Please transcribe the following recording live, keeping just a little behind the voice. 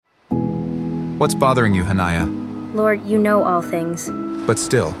What's bothering you, Hanaya? Lord, you know all things. But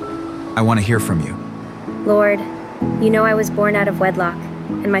still, I want to hear from you. Lord, you know I was born out of wedlock,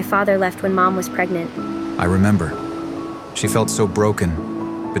 and my father left when Mom was pregnant. I remember. She felt so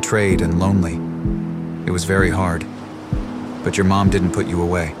broken, betrayed, and lonely. It was very hard. But your mom didn't put you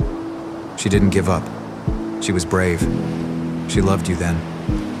away. She didn't give up. She was brave. She loved you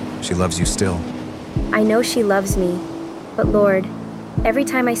then. She loves you still. I know she loves me, but Lord, every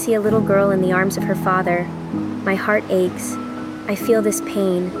time I see a little girl in the arms of her father, my heart aches. I feel this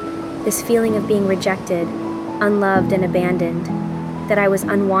pain, this feeling of being rejected, unloved and abandoned, that I was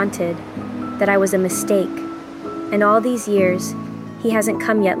unwanted, that I was a mistake. And all these years, he hasn't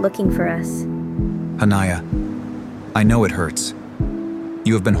come yet looking for us. Hanaya, I know it hurts.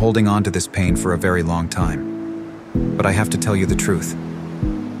 You have been holding on to this pain for a very long time. But I have to tell you the truth.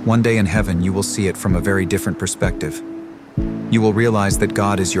 One day in heaven, you will see it from a very different perspective. You will realize that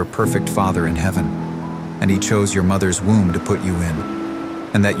God is your perfect Father in heaven, and He chose your mother's womb to put you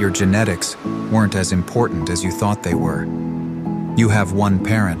in, and that your genetics weren't as important as you thought they were. You have one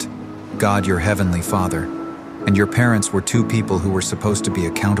parent, God your Heavenly Father, and your parents were two people who were supposed to be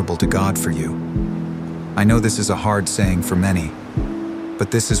accountable to God for you. I know this is a hard saying for many,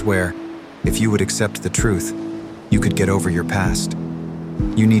 but this is where, if you would accept the truth, you could get over your past.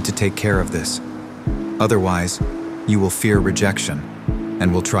 You need to take care of this. Otherwise, you will fear rejection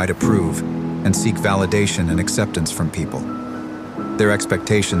and will try to prove and seek validation and acceptance from people. Their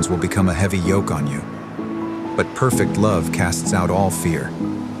expectations will become a heavy yoke on you. But perfect love casts out all fear.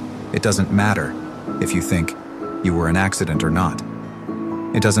 It doesn't matter if you think you were an accident or not.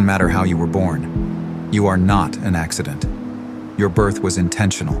 It doesn't matter how you were born. You are not an accident. Your birth was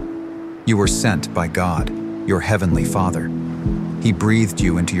intentional. You were sent by God, your Heavenly Father. He breathed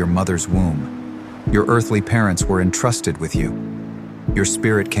you into your mother's womb. Your earthly parents were entrusted with you. Your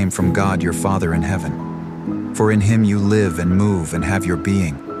spirit came from God, your Father in heaven. For in Him you live and move and have your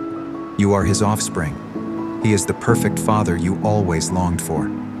being. You are His offspring. He is the perfect Father you always longed for.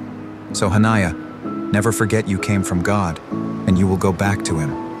 So Hanaya, never forget you came from God, and you will go back to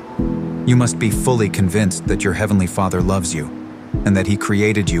Him. You must be fully convinced that your Heavenly Father loves you, and that He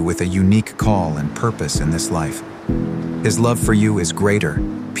created you with a unique call and purpose in this life. His love for you is greater,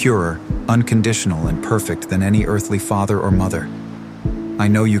 purer, unconditional, and perfect than any earthly father or mother. I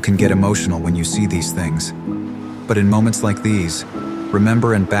know you can get emotional when you see these things, but in moments like these,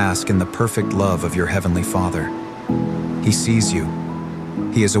 remember and bask in the perfect love of your Heavenly Father. He sees you.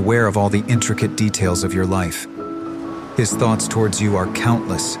 He is aware of all the intricate details of your life. His thoughts towards you are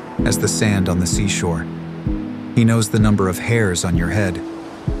countless as the sand on the seashore. He knows the number of hairs on your head.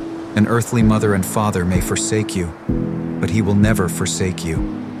 An earthly mother and father may forsake you, but He will never forsake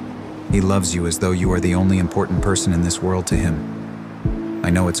you. He loves you as though you are the only important person in this world to Him. I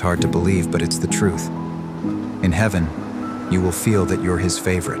know it's hard to believe, but it's the truth. In heaven, you will feel that you're His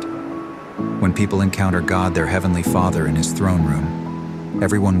favorite. When people encounter God, their Heavenly Father, in His throne room,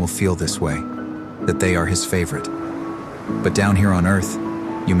 everyone will feel this way, that they are His favorite. But down here on earth,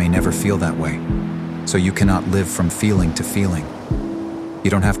 you may never feel that way, so you cannot live from feeling to feeling. You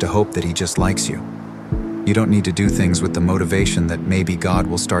don't have to hope that He just likes you. You don't need to do things with the motivation that maybe God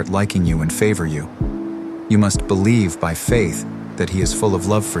will start liking you and favor you. You must believe by faith that He is full of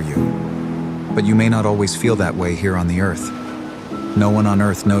love for you. But you may not always feel that way here on the earth. No one on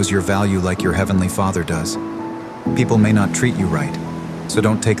earth knows your value like your Heavenly Father does. People may not treat you right, so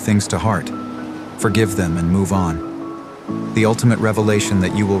don't take things to heart. Forgive them and move on. The ultimate revelation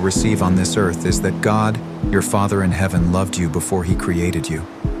that you will receive on this earth is that God, your Father in heaven, loved you before He created you.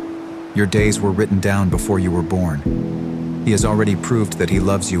 Your days were written down before you were born. He has already proved that He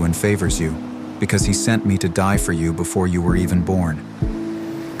loves you and favors you, because He sent me to die for you before you were even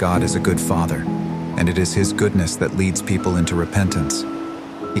born. God is a good Father, and it is His goodness that leads people into repentance.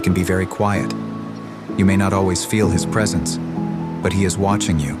 He can be very quiet. You may not always feel His presence, but He is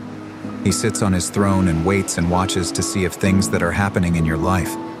watching you. He sits on His throne and waits and watches to see if things that are happening in your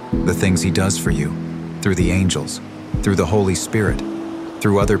life, the things He does for you, through the angels, through the Holy Spirit,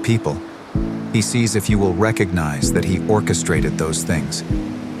 through other people, He sees if you will recognize that He orchestrated those things.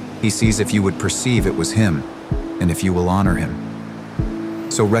 He sees if you would perceive it was Him, and if you will honor Him.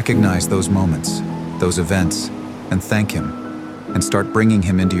 So recognize those moments, those events, and thank Him, and start bringing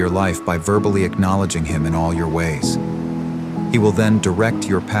Him into your life by verbally acknowledging Him in all your ways. He will then direct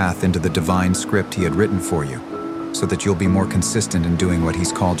your path into the divine script He had written for you, so that you'll be more consistent in doing what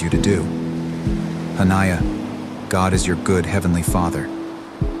He's called you to do. Hanaya, God is your good Heavenly Father.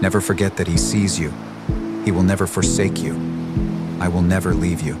 Never forget that He sees you. He will never forsake you. I will never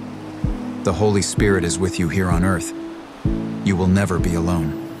leave you. The Holy Spirit is with you here on earth. You will never be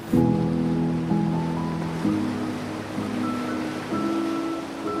alone.